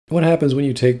What happens when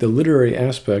you take the literary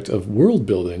aspect of world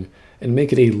building and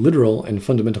make it a literal and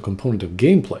fundamental component of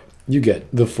gameplay? You get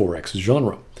the 4X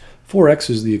genre. 4X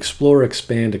is the explore,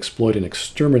 expand, exploit, and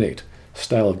exterminate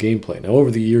style of gameplay. Now, over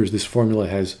the years, this formula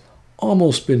has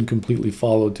almost been completely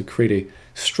followed to create a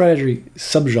strategy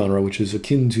subgenre, which is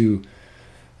akin to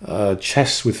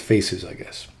chess with faces, I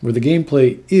guess, where the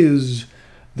gameplay is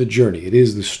the journey, it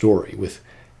is the story, with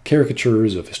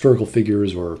caricatures of historical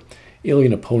figures or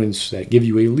alien opponents that give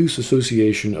you a loose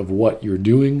association of what you're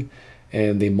doing,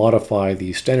 and they modify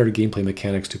the standard gameplay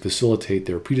mechanics to facilitate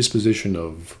their predisposition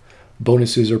of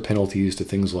bonuses or penalties to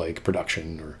things like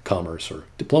production or commerce or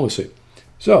diplomacy.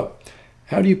 So,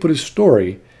 how do you put a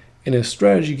story in a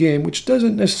strategy game which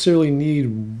doesn't necessarily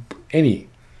need any?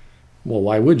 Well,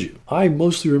 why would you? I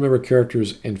mostly remember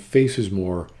characters and faces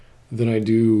more than I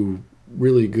do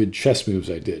really good chess moves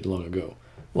I did long ago.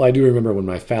 Well, I do remember when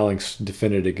my phalanx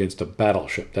defended against a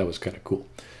battleship. That was kind of cool.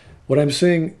 What I'm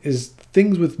saying is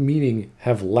things with meaning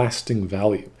have lasting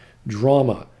value.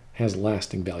 Drama has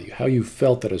lasting value, how you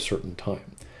felt at a certain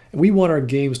time. And we want our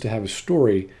games to have a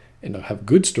story, and to have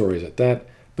good stories at that,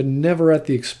 but never at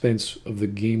the expense of the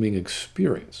gaming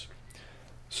experience.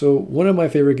 So one of my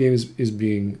favorite games is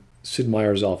being Sid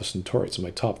Meier's Alpha Centauri. It's in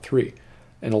my top 3.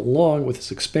 And along with this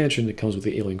expansion, it comes with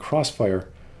the Alien Crossfire.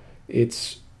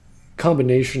 It's a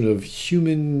combination of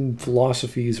human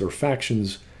philosophies or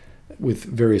factions with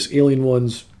various alien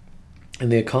ones,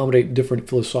 and they accommodate different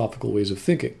philosophical ways of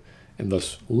thinking, and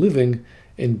thus living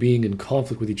and being in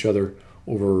conflict with each other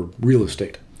over real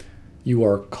estate. You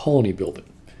are colony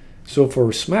building. So for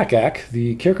SmackAC,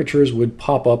 the caricatures would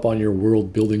pop up on your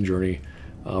world building journey,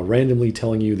 randomly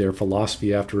telling you their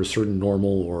philosophy after a certain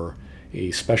normal or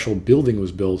a special building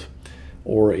was built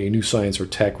or a new science or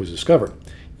tech was discovered.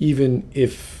 Even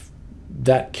if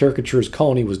that caricature's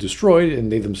colony was destroyed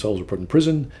and they themselves were put in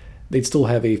prison, they'd still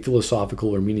have a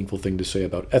philosophical or meaningful thing to say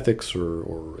about ethics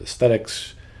or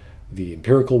aesthetics, the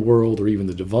empirical world, or even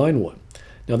the divine one.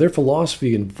 Now, their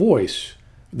philosophy and voice,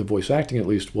 the voice acting at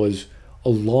least, was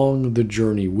along the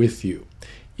journey with you,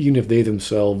 even if they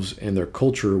themselves and their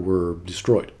culture were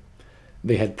destroyed.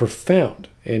 They had profound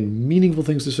and meaningful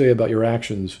things to say about your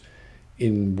actions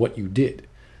in what you did.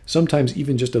 Sometimes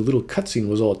even just a little cutscene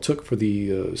was all it took for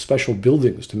the special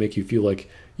buildings to make you feel like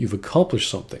you've accomplished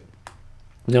something.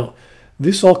 Now,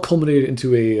 this all culminated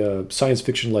into a science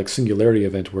fiction-like singularity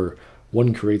event where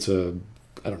one creates a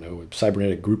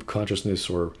cybernetic group consciousness,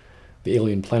 or the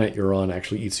alien planet you're on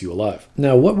actually eats you alive.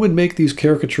 Now, what would make these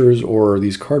caricatures or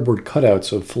these cardboard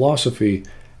cutouts of philosophy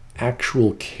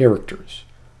actual characters?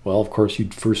 Well, of course,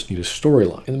 you'd first need a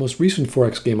storyline. In the most recent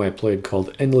 4X game I played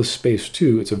called Endless Space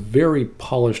 2, it's a very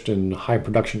polished and high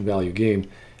production value game.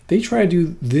 They try to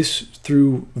do this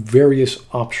through various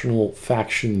optional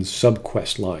faction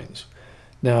subquest lines.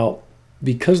 Now,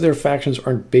 because their factions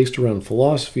aren't based around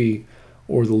philosophy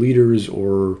or the leaders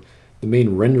or the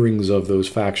main renderings of those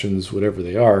factions, whatever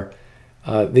they are,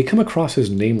 they come across as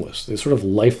nameless. They're sort of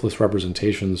lifeless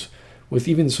representations with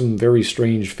even some very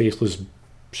strange, faceless,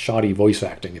 shoddy voice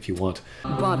acting, if you want.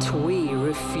 But we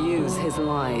refuse his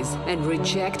lies and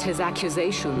reject his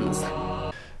accusations.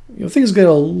 You know, things get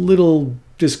a little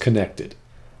disconnected.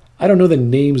 I don't know the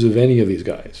names of any of these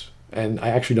guys, and I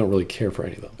actually don't really care for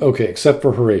any of them. Okay, except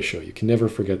for Horatio. You can never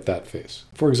forget that face.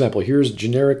 For example, here's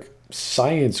generic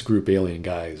science group alien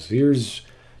guys. Here's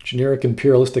generic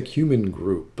imperialistic human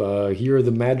group. Here are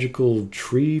the magical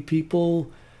tree people,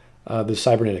 the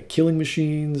cybernetic killing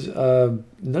machines.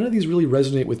 None of these really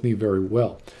resonate with me very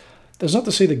well. That's not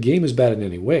to say the game is bad in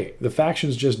any way. The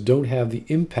factions just don't have the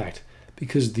impact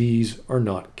because these are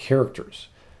not characters.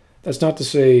 That's not to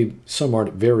say some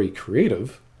aren't very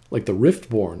creative, like the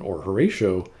Riftborn or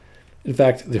Horatio. In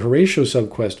fact, the Horatio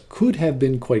subquest could have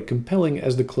been quite compelling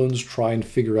as the clones try and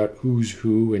figure out who's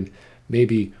who and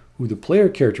maybe who the player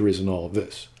character is in all of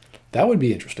this. That would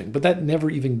be interesting, but that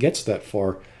never even gets that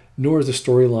far, nor is the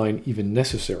storyline even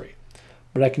necessary.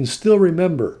 But I can still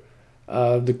remember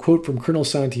the quote from Colonel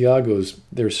Santiago's,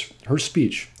 her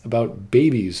speech about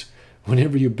babies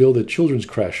whenever you build a children's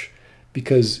creche,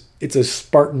 because it's a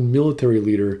Spartan military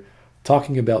leader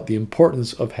talking about the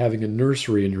importance of having a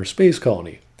nursery in your space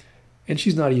colony. And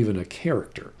she's not even a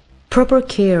character. Proper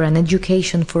care and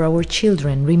education for our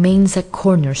children remains a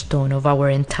cornerstone of our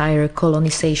entire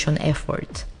colonization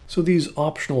effort. So these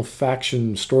optional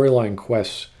faction storyline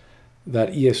quests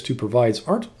that ES2 provides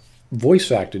aren't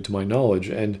voice acted to my knowledge,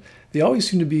 and they always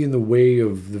seem to be in the way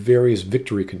of the various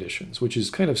victory conditions, which is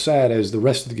kind of sad as the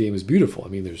rest of the game is beautiful. I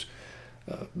mean,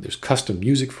 there's custom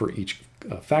music for each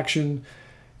faction,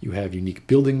 you have unique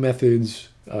building methods,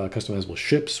 customizable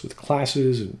ships with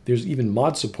classes, and there's even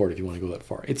mod support if you want to go that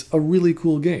far. It's a really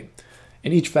cool game.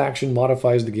 And each faction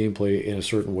modifies the gameplay in a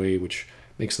certain way, which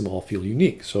makes them all feel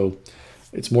unique. So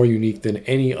it's more unique than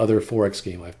any other 4X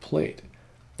game I've played.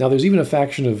 Now, there's even a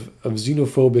faction of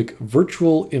xenophobic,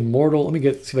 virtual, immortal, see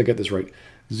if I get this right,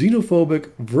 xenophobic,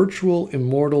 virtual,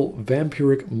 immortal,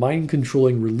 vampiric,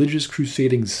 mind-controlling, religious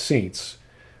crusading saints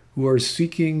who are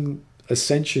seeking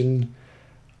ascension,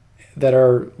 that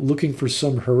are looking for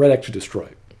some heretic to destroy.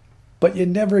 But you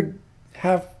never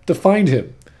have to find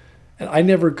him. And I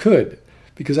never could,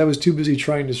 because I was too busy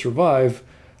trying to survive,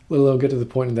 let alone get to the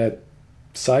point in that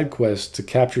side quest to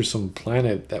capture some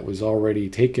planet that was already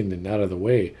taken and out of the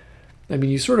way. I mean,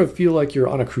 you sort of feel like you're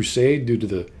on a crusade due to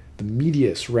the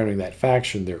media surrounding that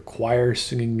faction, their choir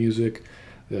singing music,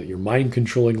 your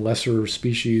mind-controlling lesser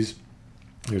species.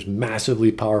 There's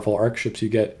massively powerful arc ships you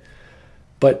get.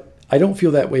 But I don't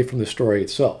feel that way from the story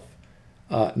itself.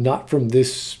 Not from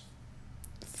this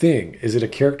thing. Is it a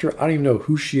character? I don't even know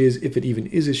who she is, if it even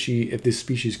is a she, if this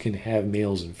species can have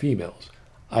males and females.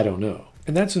 I don't know.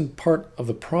 And that's in part of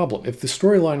the problem. If the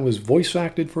storyline was voice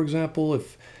acted, for example,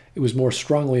 if it was more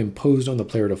strongly imposed on the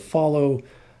player to follow,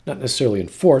 not necessarily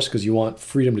enforced because you want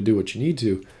freedom to do what you need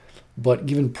to, but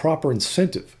given proper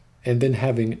incentive and then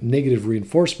having negative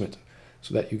reinforcement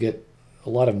so that you get a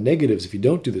lot of negatives if you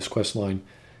don't do this quest line,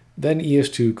 then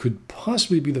ES2 could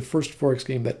possibly be the first 4X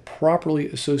game that properly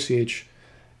associates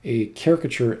a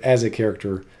caricature as a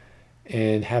character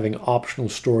and having optional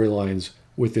storylines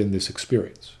within this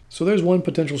experience. So there's one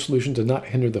potential solution to not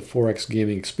hinder the 4X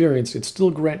gaming experience and still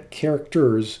grant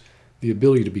characters the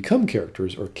ability to become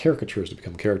characters, or caricatures to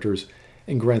become characters,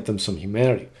 and grant them some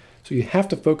humanity. So you have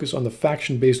to focus on the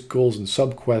faction-based goals and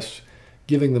subquests,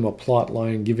 giving them a plot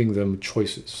line, giving them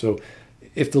choices. So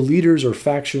if the leaders or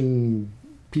faction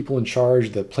people in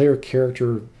charge, the player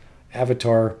character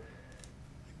avatar,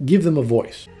 give them a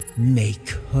voice. Make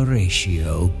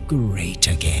Horatio great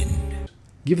again.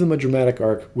 Give them a dramatic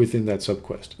arc within that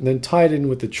subquest, and then tie it in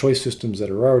with the choice systems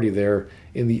that are already there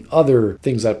in the other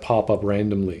things that pop up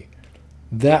randomly.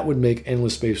 That would make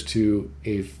Endless Space 2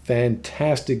 a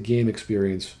fantastic game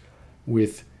experience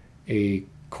with a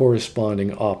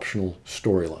corresponding optional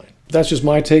storyline. That's just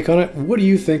my take on it. What do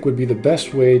you think would be the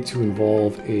best way to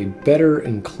involve a better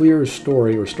and clearer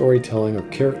story or storytelling or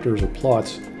characters or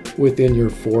plots within your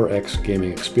 4X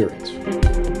gaming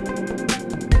experience?